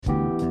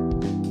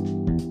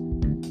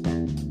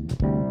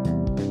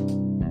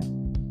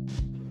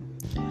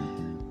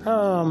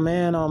Oh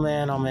man, oh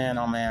man, oh man,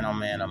 oh man, oh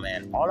man, oh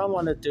man. All I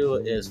want to do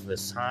is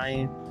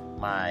resign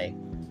my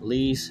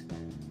lease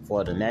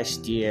for the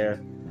next year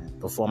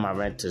before my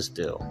rent is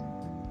due.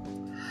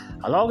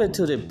 I log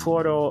into the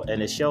portal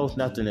and it shows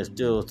nothing is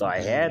due, so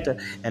I had to.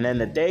 And then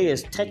the day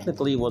is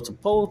technically was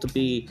supposed to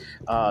be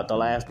the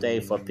last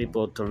day for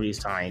people to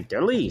resign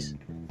their lease.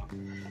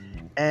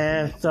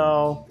 And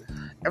so,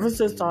 ever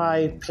since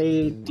I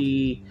paid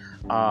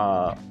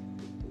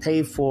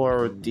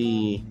for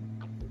the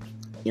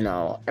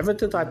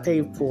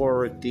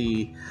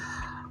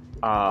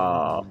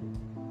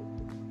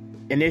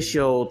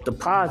initial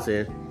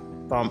deposit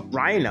from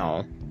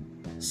Rhino,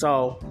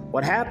 so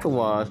what happened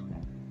was,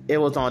 it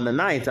was on the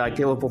 9th, like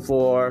it was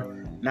before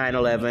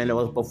 9/11, it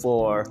was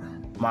before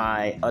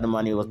my other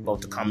money was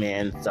supposed to come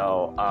in,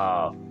 so,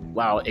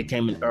 it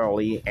came in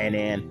early, and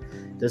then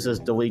this is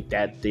the week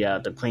that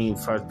the Queen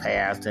first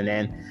passed, and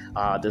then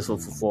this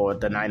was before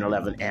the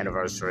 9/11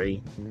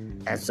 anniversary,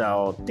 and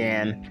so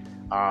then,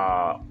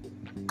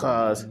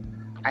 because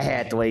I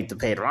had to wait to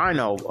pay the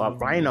Rhino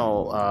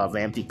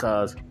rent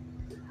because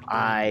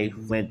I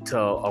went to,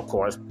 of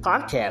course,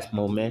 Podcast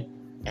Movement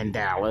in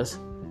Dallas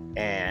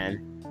and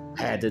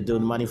had to do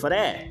the money for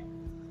that.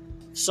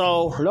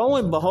 So, lo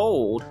and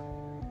behold,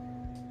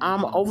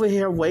 I'm over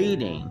here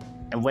waiting.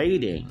 First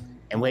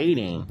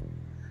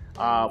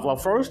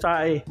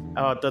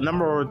the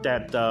number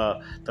that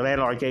the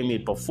landlord gave me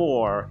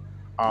before,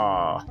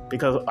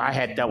 because I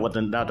had dealt with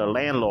another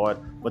landlord,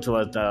 which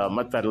was the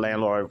much better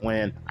landlord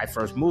when I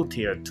first moved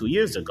here 2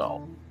 years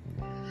ago.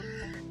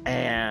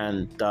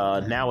 And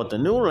now with the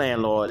new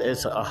landlord,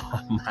 it's,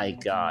 oh my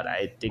God,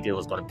 I think it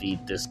was going to be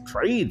this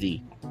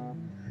crazy.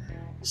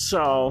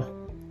 So,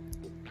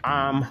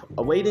 I'm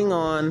waiting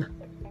on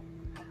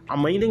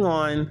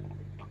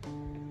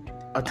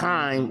a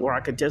time where I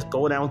could just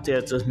go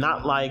downstairs. It's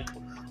not like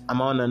I'm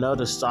on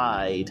another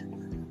side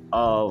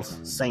of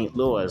St.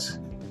 Louis.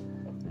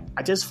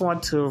 I just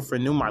want to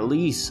renew my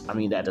lease. I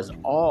mean, that is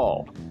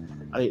all.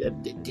 This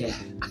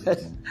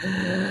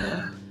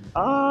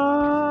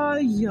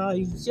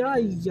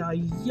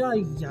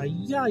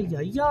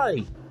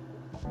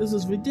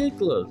is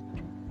ridiculous.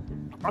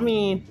 I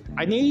mean,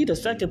 I need a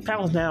second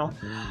house now.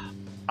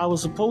 I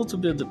was supposed to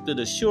be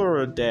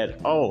assured that,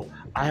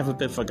 I haven't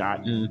been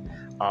forgotten,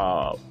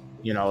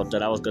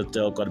 that I was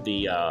still going to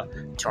be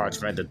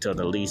charged rent until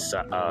the lease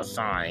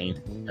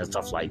signed and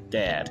stuff like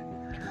that.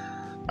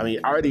 I mean,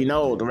 I already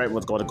know the rent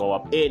was going to go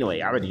up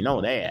anyway. I already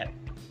know that.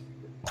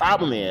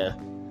 Problem is,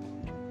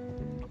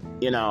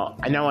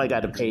 I know I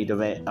got to pay the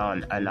rent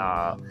on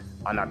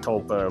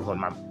October when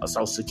my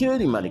Social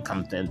Security money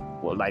comes in,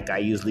 like I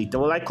usually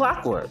do, like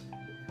clockwork.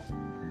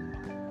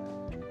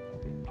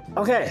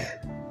 Okay,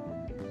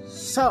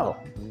 so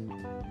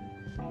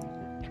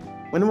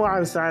when will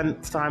I sign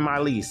my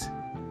lease?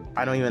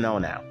 I don't even know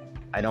now.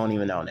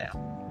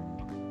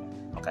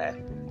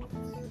 Okay.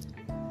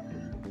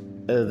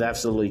 It is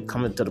absolutely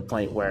coming to the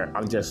point where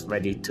I'm just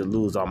ready to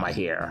lose all my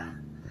hair.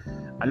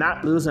 I'm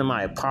not losing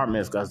my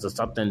apartments because it's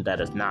something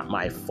that is not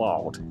my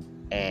fault.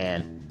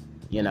 And,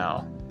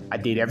 I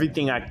did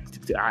everything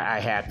I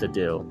had to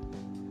do.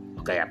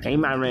 Okay, I paid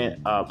my rent.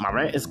 My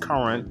rent is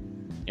current,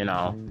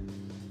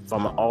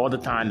 from all the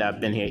time that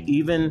I've been here.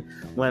 Even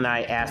when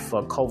I asked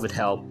for COVID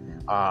help,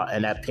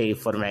 and I paid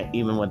for the rent,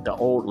 even when the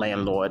old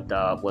landlord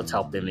was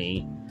helping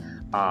me,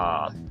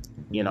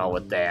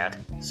 with that.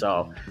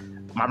 So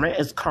my rent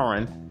is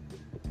current.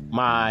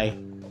 My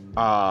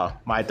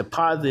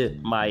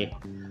deposit, my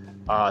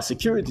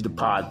security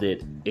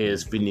deposit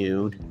is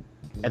renewed,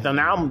 and so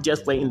now I'm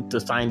just waiting to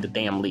sign the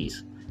damn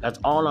lease. That's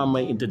all I'm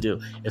waiting to do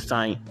is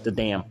sign the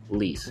damn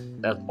lease.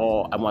 That's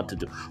all I want to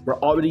do. We're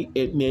already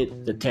at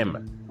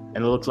mid-September, and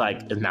it looks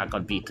like it's not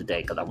going to be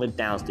today because I went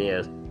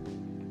downstairs.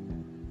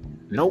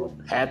 Nope,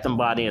 had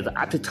somebody.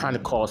 I've been trying to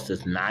call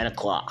since 9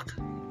 o'clock.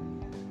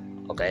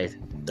 Okay,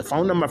 the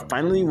phone number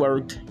finally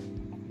worked.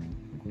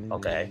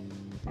 Okay,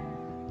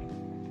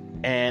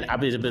 and I've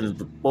been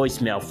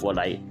voicemail for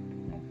like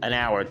an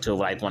hour or two,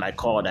 like when I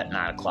called at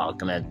 9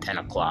 o'clock and then 10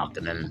 o'clock,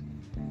 and then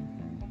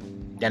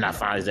I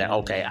finally said,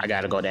 okay, I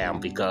gotta go down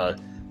because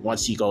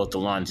once she goes to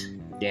lunch,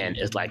 then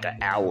it's like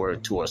an hour or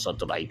two or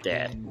something like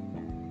that.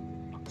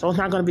 So it's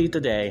not gonna be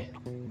today,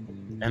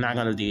 and not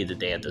gonna be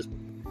today at this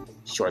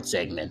short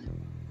segment.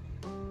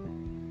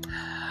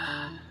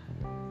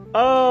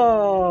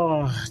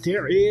 Oh,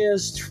 there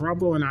is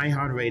trouble in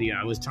iHeartRadio.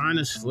 I was trying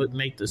to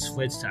make the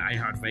switch to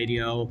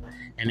iHeartRadio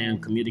and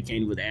then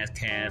communicating with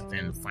Azcast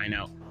and find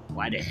out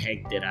why the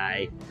heck did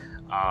I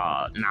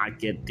not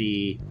get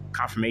the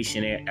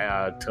confirmation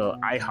to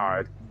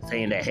iHeart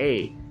saying that,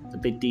 hey, the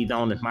Big D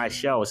Zone is my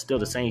show. It's still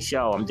the same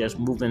show. I'm just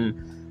moving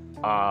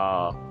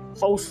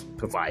host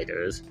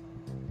providers.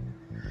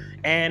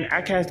 And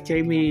Azcast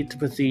gave me the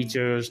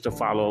procedures to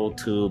follow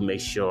to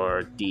make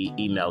sure the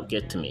email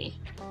get to me.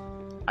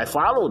 I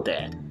followed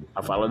that.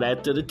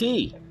 To the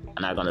T.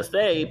 I'm not going to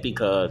say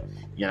because,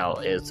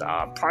 it's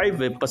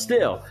private, but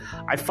still,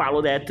 I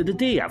followed that to the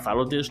T. I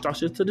followed the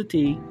instructions to the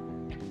T.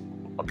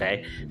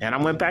 Okay? And I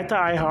went back to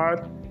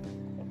iHeart,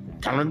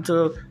 Tell them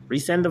to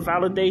resend the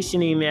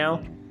validation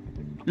email.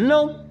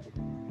 No.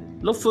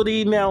 Look for the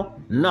email.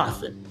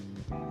 Nothing.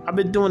 I've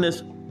been doing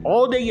this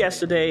all day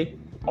yesterday,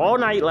 all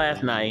night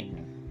last night.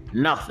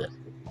 Nothing.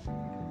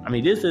 I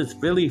mean, this is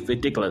really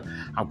ridiculous.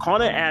 I'm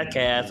calling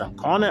Aircast.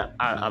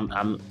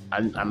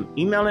 I'm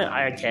emailing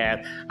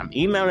Aircast. I'm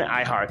emailing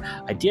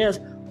iHeart. I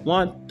just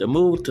want the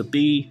move to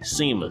be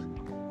seamless.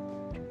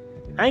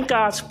 Thank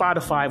God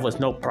Spotify was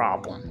no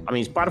problem. I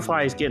mean,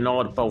 Spotify is getting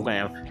all the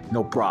programs,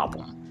 no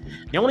problem.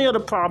 The only other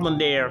problem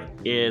there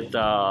is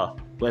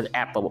with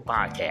Apple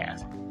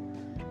Podcasts.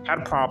 Had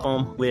a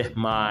problem with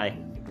my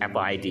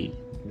Apple ID.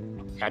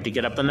 Had to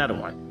get up another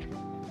one.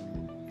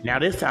 Now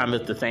this time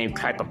it's the same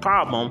type of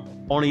problem.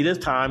 Only this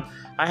time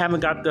I haven't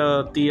got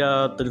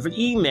the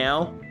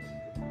email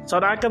so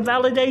that I can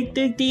validate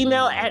the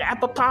email at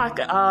Apple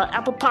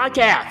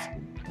Podcasts.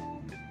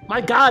 My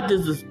God,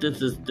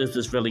 this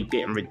is really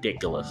getting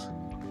ridiculous.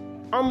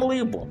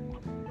 Unbelievable.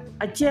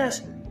 I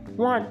just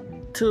want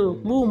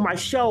to move my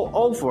show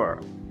over.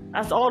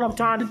 That's all I'm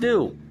trying to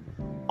do.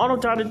 All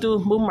I'm trying to do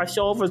is move my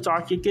show over so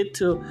I can get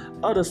to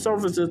other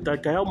services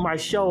that can help my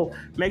show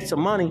make some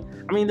money.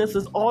 I mean, this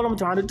is all I'm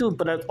trying to do,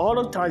 but that's all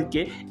I'm trying to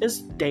get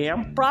is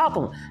damn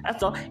problem.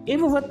 That's all.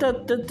 Even with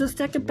the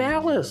second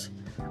balance,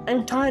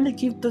 I'm trying to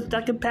keep the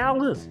second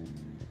balance.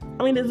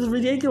 I mean, this is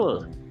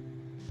ridiculous.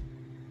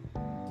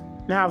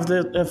 Now,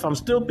 if I'm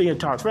still being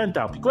charged rent,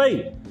 that would be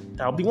great.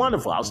 That would be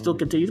wonderful. I'll still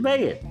continue to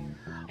pay it.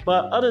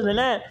 But other than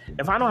that,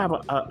 if I don't have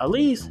a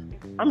lease,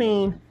 I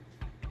mean,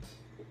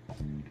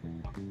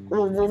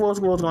 what's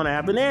going to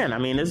happen then? I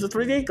mean, this is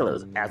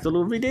ridiculous.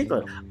 Absolutely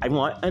ridiculous. I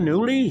want a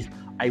new lease.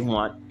 I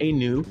want a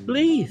new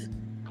lease.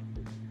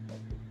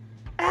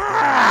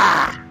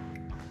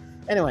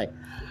 Anyway,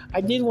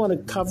 I did want to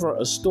cover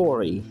a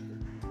story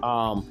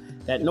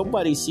that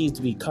nobody seems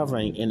to be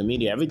covering in the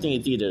media. Everything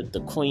is either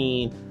the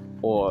Queen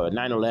or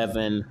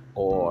 9/11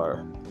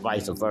 or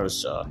vice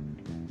versa.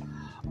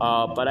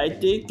 But I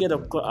did get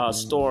a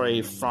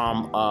story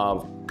from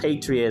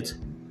Patriots.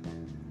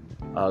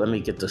 Let me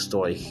get the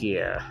story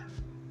here.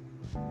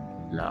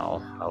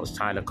 No, I was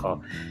trying to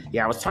call.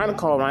 Yeah, I was trying to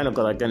call Rhino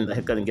because I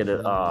couldn't get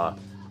an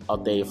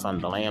update from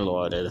the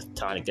landlord. I was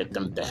trying to get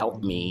them to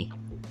help me.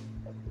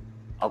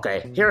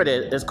 Okay, here it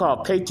is. It's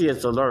called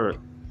Patriots Alert.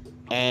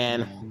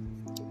 And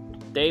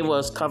they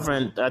was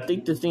covering, I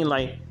think this thing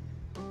like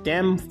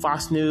them,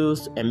 Fox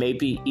News, and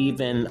maybe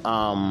even,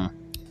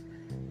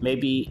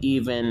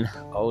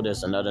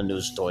 there's another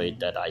news story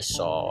that I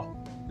saw.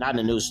 Not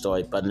a news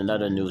story, but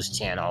another news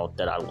channel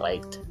that I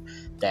liked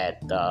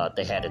that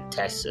they had in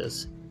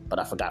Texas, but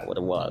I forgot what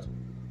it was.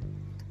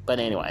 But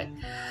anyway,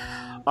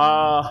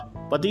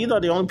 but these are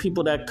the only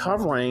people that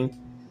covering.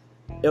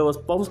 It was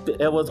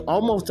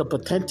almost a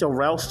potential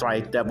rail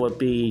strike that would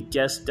be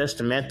just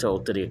detrimental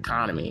to the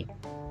economy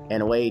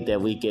in a way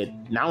that we get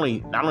not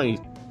only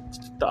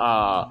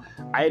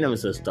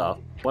items and stuff,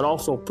 but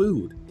also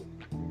food.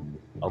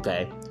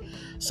 Okay,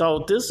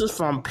 so this is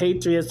from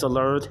Patriots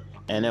Alert,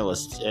 and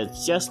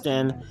it's just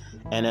in,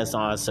 and it's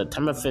on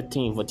September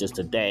 15th, which is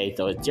today.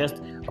 So it's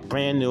just a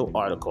brand new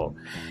article,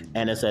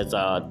 and it says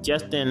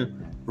just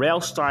in rail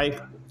strike.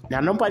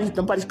 Now nobody's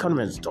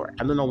covering the story.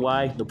 I don't know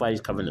why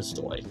nobody's covering the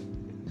story.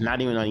 Not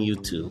even on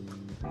YouTube.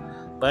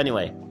 But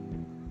anyway,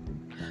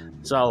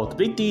 so the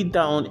Big D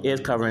Zone is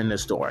covering the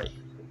story.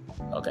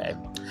 Okay,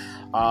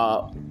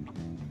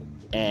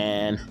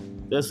 and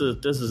this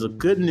is a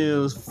good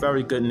news,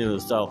 very good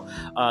news. So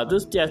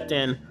this just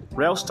in,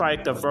 rail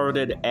strike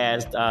averted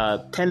as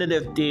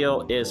tentative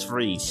deal is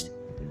reached.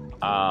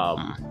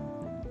 Washington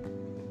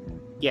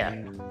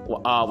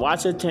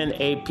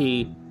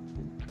AP.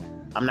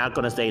 I'm not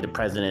going to say the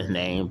president's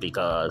name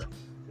because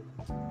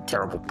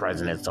terrible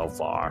president so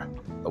far,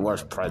 the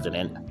worst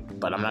president,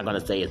 but I'm not going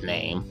to say his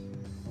name.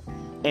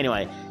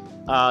 Anyway,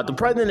 the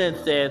president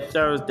said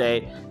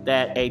Thursday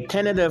that a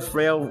tentative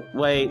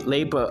railway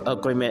labor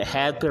agreement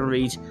has been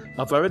reached,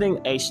 averting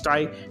a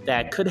strike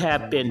that could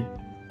have been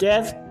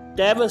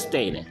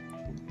devastating.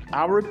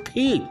 I'll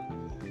repeat.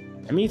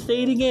 Let me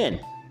say it again.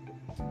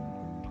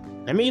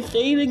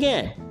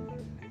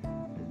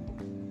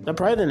 The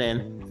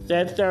president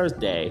said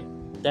Thursday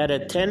that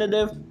a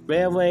tentative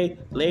railway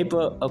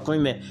labor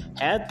agreement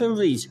has been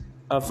reached,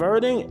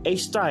 averting a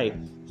strike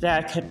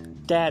that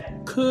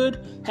could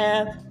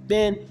have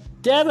been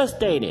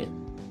devastating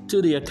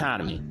to the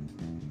economy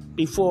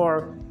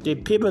before the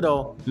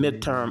pivotal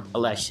midterm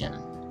election,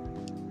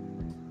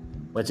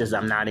 which is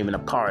I'm not even a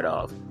part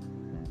of,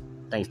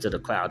 thanks to the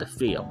crowded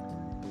field.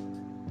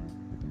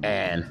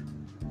 And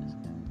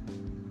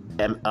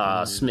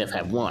Smith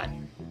had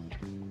won.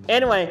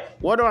 Anyway,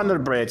 water under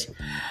the bridge.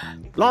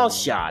 Long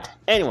shot.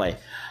 Anyway,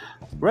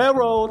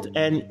 railroad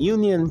and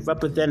union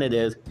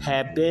representatives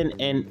have been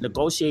in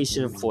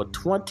negotiation for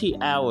 20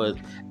 hours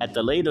at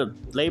the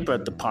Labor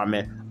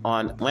Department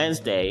on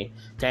Wednesday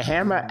to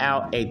hammer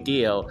out a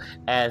deal,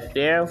 as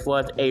there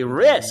was a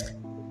risk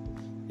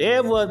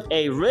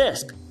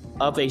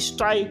of a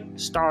strike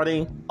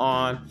starting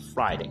on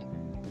Friday.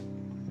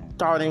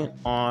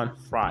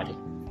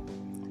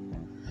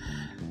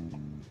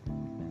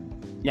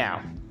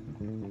 Now,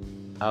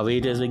 I'll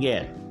read this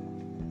again.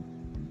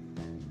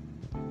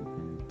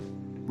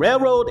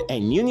 Railroad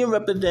and union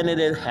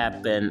representatives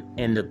have been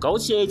in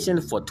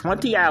negotiations for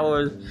 20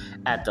 hours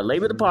at the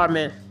Labor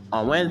Department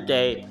on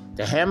Wednesday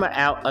to hammer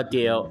out a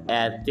deal,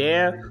 as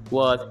there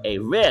was a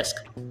risk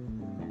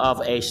of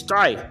a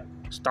strike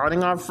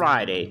starting on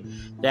Friday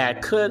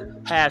that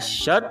could have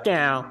shut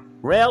down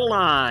rail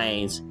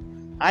lines.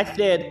 I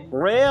said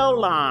rail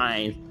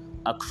lines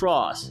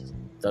across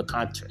the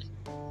country.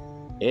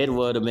 It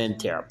would have been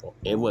terrible.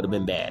 It would have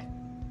been bad.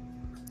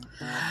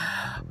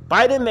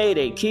 Biden made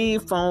a key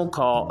phone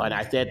call, and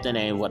I said the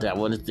name, what I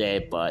wouldn't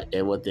say, but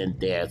it wasn't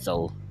there,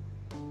 so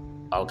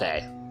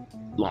okay,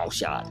 long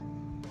shot.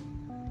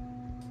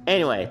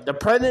 Anyway, the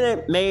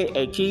president made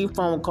a key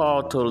phone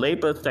call to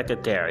Labor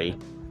Secretary,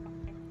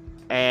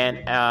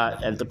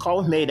 and the call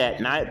was made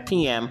at 9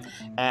 p.m.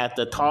 as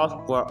the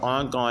talks were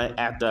ongoing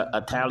after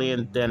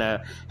Italian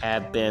dinner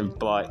had been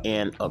brought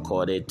in,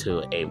 according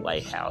to a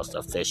White House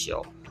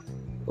official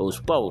who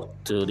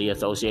spoke to the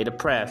Associated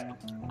Press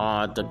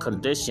on the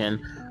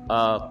condition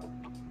of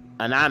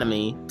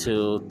anonymity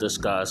to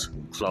discuss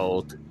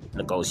closed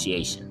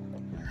negotiation.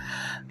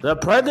 The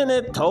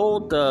president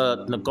told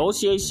the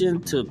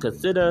negotiation to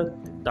consider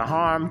the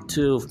harm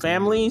to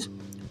families,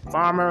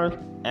 farmers,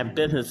 and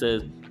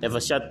businesses if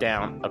a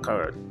shutdown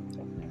occurred.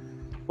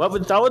 What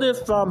resulted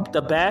from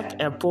the back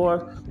and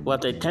forth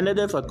was a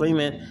tentative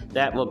agreement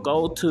that will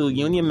go to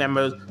union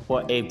members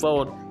for a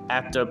vote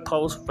after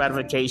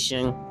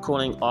post-ratification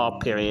cooling off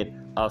period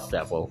of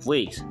several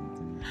weeks.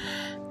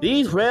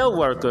 These rail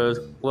workers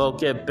will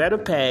get better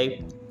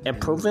pay,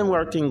 improving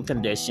working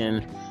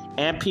conditions,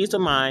 and peace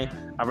of mind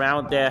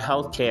around their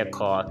health care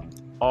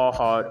costs, all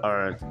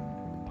hard-earned,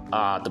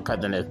 the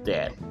president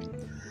said.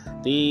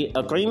 The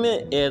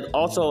agreement is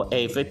also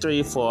a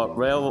victory for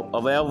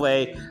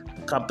railway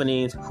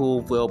companies who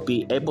will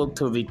be able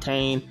to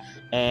retain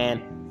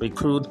and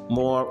recruit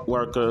more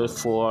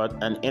workers for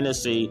an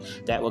industry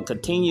that will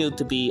continue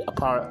to be a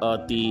part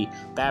of the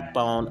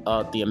backbone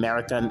of the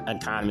American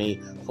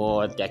economy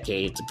for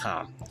decades to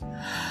come.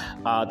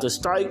 The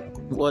strike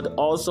would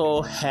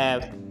also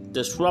have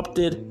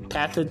disrupted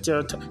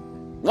passenger...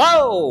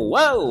 Whoa!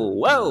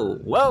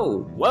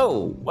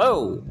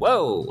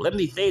 Let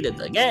me say this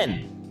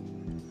again.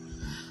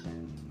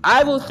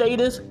 I will say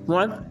this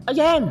once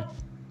again.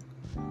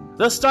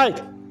 The strike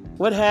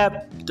would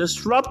have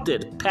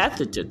disrupted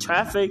passenger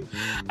traffic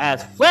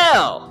as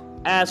well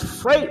as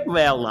freight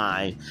rail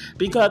lines,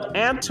 because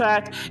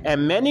Amtrak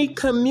and many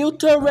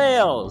commuter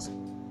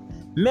railroads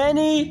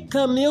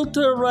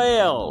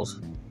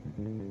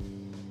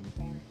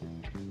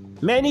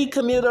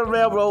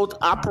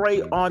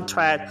operate on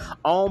tracks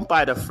owned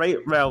by the freight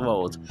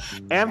railroads.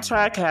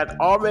 Amtrak had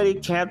already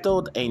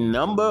canceled a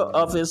number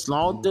of its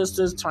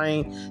long-distance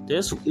trains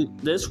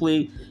this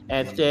week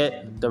and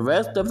said the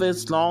rest of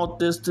its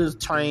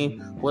long-distance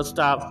trains would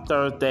stop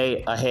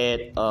Thursday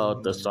ahead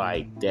of the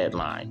strike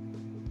deadline.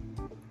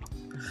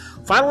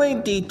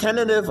 Following the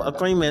tentative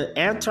agreement,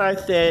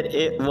 Amtrak said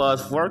it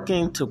was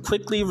working to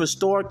quickly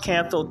restore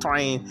canceled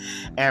trains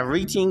and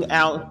reaching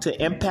out to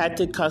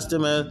impacted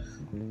customers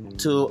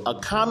to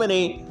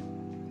accommodate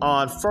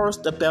on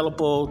first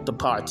available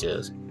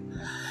departures.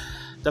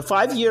 The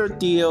 5-year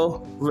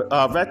deal,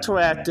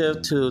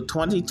 retroactive to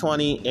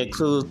 2020,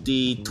 includes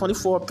the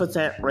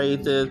 24%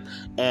 raises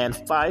and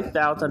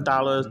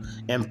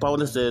 $5,000 in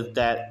bonuses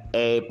that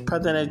a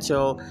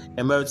presidential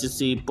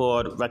emergency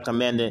board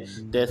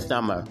recommended this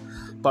summer.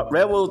 But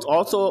railroads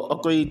also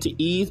agreed to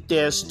ease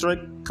their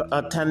strict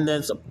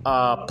attendance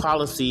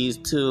policies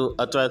to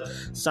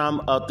address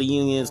some of the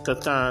union's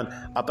concern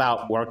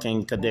about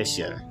working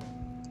conditions.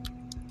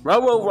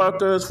 Railroad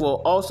workers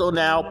will also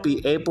now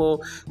be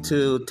able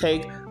to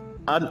take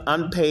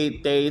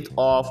unpaid days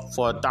off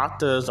for a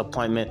doctor's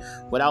appointment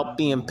without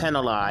being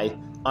penalized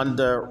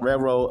under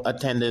railroad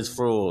attendance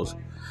rules.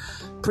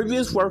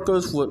 Previous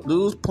workers would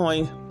lose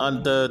points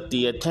under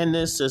the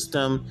attendance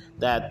system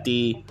that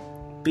the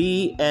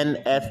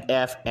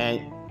BNSF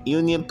and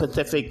Union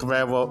Pacific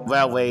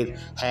Railways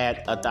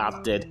had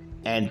adopted,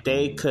 and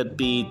they could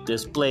be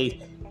displaced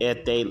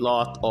if they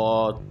lost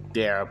all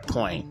their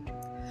points.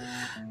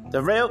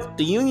 The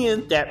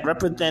union that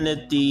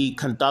represented the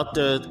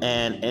conductors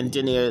and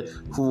engineers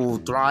who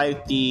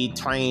drive the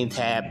trains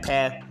had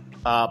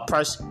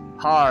pressed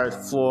hard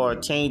for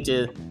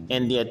changes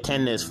in the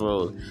attendance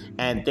rules,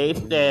 and they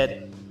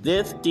said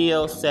this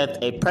deal sets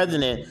a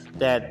precedent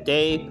that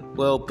they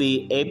will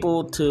be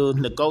able to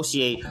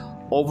negotiate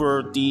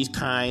over these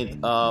kinds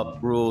of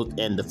rules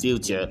in the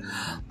future.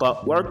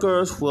 But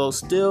workers will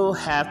still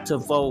have to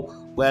vote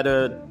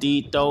whether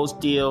those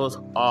deals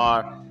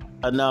are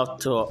enough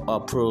to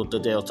approve the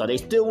deal. So they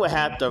still will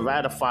have to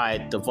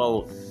ratify the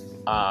vote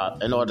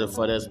in order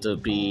for this to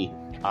be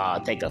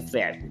take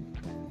effect.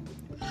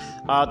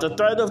 The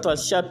threat of the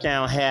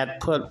shutdown had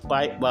put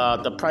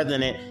the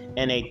president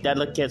in a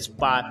delicate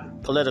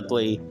spot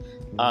politically.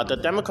 The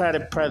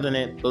Democratic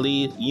president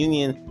believes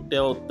unions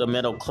build the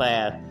middle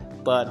class,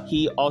 but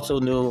he also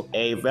knew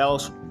a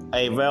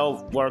a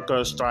rail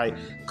worker strike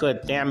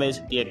could damage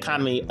the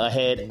economy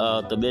ahead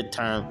of the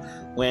midterm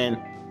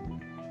when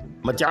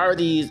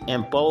majorities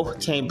in both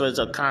chambers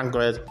of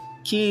Congress,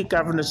 key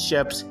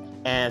governorships,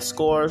 and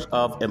scores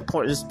of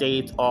important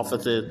state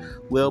offices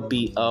will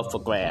be up for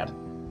grabs.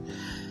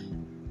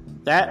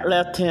 That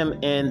left him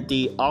in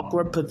the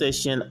awkward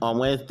position on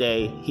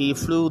Wednesday. He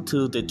flew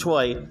to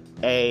Detroit,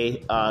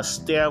 a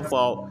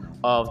stairwell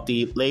of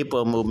the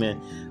labor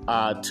movement,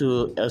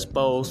 to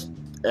expose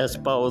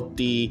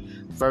the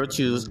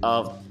virtues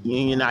of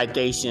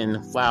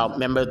unionization, while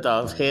members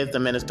of his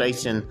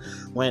administration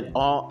went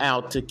all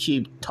out to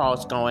keep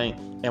talks going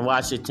in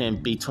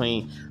Washington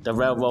between the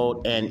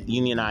railroad and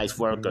unionized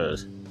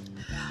workers.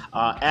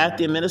 As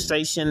the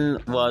administration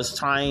was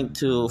trying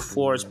to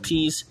force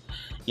peace,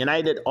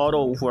 United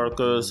Auto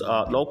Workers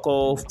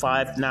Local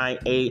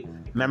 598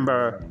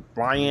 member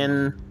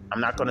Brian, I'm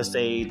not going to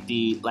say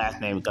the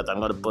last name because I'm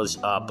going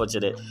to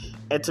butcher it,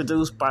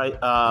 introduced by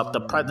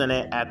the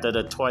president at the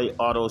Detroit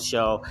Auto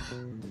Show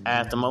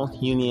as the most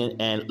union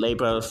and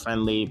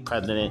labor-friendly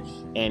president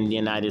in the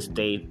United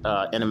States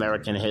in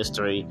American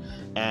history,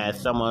 and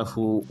someone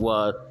who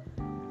was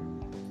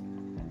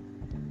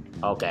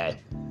bleep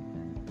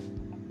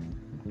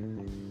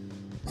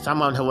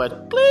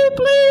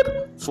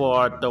bleep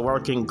for the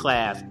working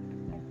class.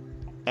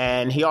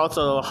 And he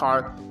also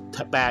harked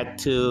back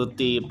to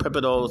the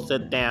pivotal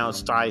sit-down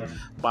strike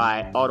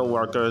by auto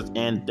workers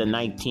in the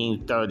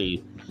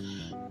 1930s.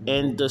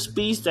 In the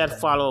speech that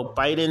followed,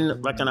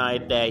 Biden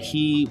recognized that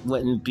he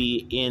wouldn't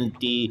be in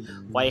the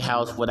White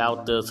House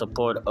without the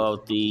support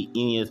of the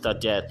unions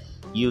such as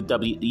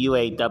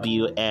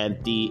UAW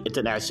and the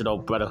International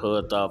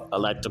Brotherhood of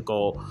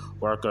Electrical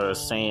Workers,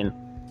 saying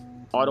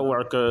auto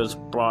workers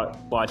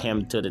brought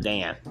him to the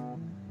dance.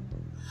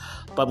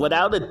 But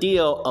without a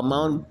deal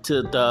among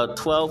the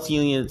 12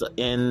 unions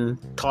in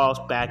talks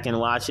back in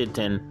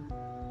Washington,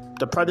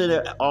 the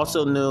president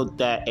also knew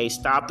that a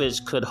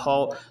stoppage could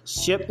halt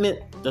shipment.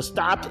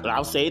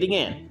 I'll say it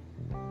again.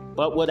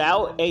 But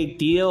without a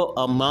deal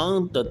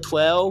among the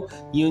 12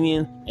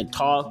 unions in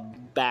talks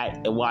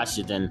back in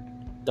Washington,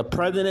 the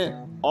president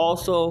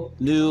also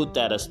knew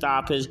that a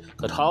stoppage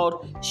could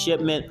halt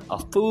shipment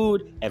of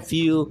food and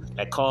fuel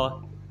that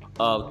cost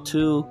of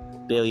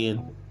 $2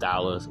 billion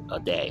a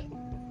day.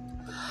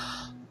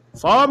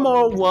 Far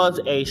more was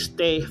at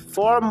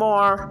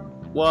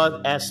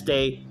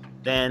stake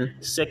than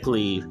sick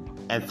leave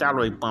and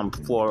salary bump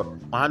for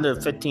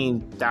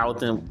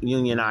 115,000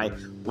 unionized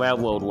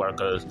railroad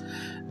workers.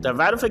 The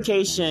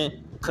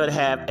ratification could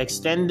have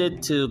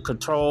extended to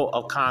control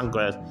of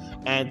Congress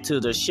and to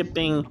the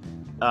shipping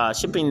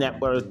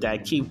networks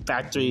that keep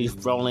factories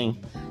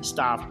rolling,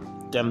 stop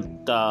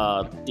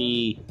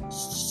the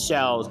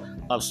shelves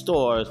of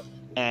stores,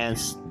 and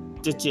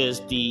stitches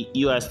the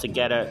U.S.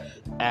 together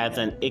as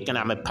an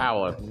economic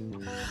power.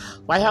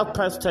 White House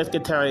Press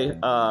Secretary,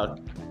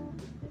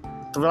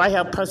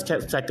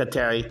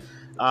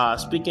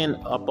 speaking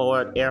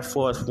aboard Air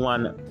Force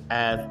One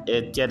as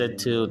it jetted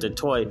to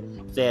Detroit,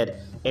 said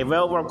a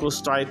rail worker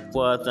strike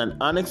was an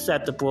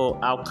unacceptable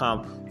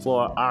outcome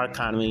for our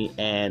economy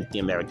and the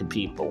American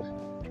people.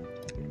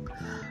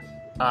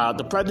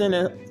 The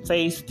president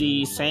faced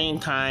the same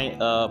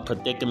kind of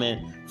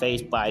predicament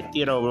faced by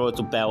Theodore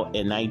Roosevelt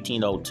in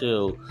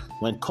 1902,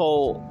 when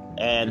Cole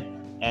and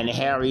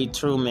Harry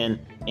Truman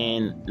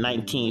in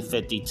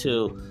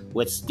 1952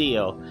 with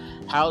steel.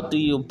 How do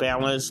you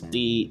balance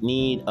the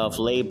need of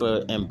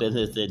labor and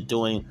businesses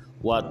doing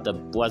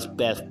what's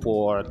best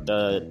for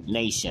the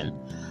nation?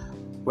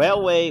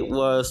 Railway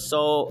was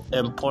so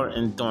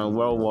important during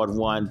World War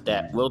I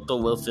that Woodrow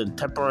Wilson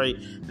temporarily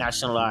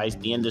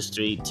nationalized the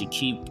industry to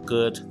keep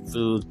good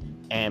food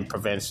and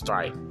prevent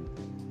strike.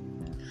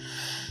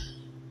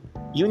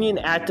 Union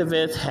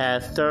activists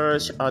have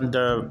surged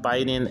under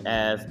Biden,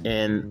 as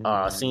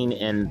seen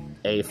in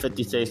a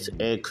 56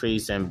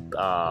 increase in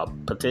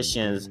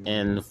petitions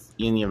in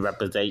union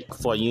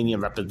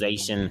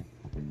representation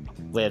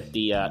with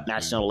the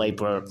National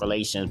Labor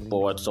Relations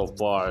Board so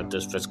far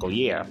this fiscal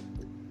year.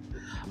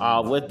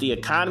 With the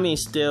economy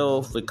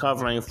still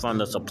recovering from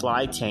the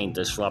supply chain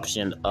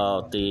disruption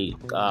of the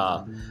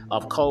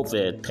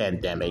COVID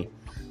pandemic,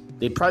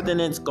 the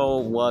president's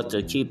goal was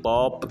to keep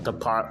all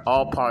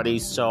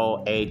parties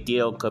so a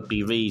deal could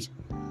be reached.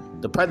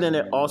 The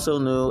president also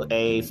knew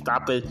a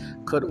stoppage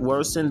could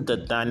worsen the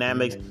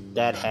dynamics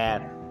that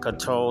had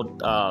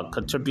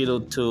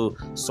contributed to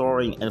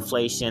soaring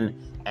inflation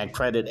and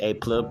created a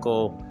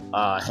political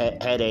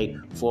headache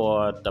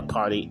for the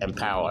party in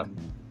power.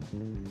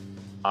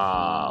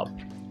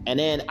 And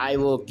then I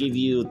will give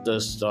you the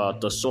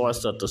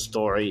source of the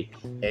story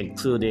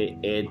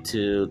included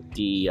into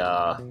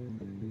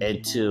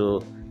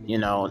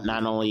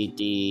not only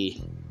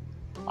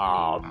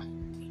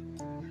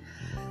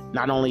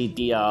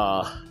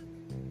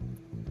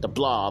the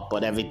blog,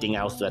 but everything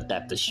else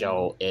that the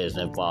show is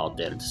involved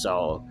in.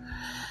 So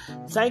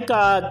thank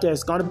God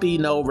there's going to be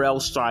no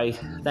rail strike.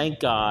 Thank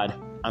God.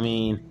 I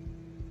mean,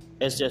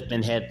 it's just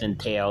been heads and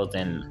tails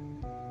and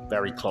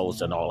very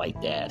close and all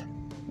like that.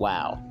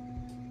 Wow.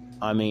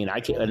 I mean,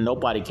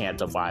 nobody can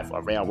survive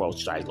a railroad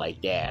strike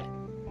like that.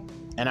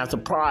 And I'm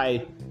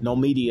surprised no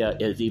media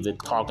is even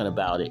talking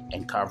about it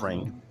and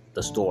covering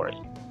the story.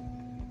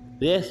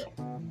 This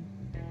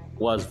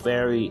was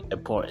very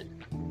important.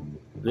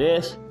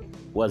 This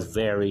was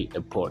very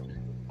important.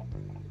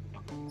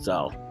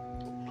 So,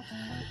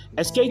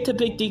 escape to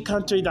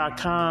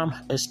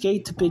BigDCountry.com.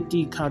 Escape to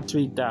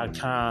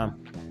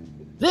BigDCountry.com.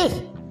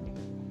 This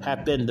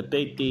has been the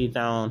Big D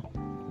Zone.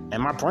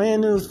 And my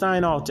brand new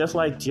sign off, just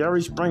like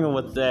Jerry Springer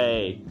would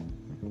say,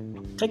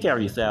 take care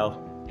of yourself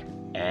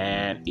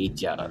and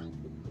each other.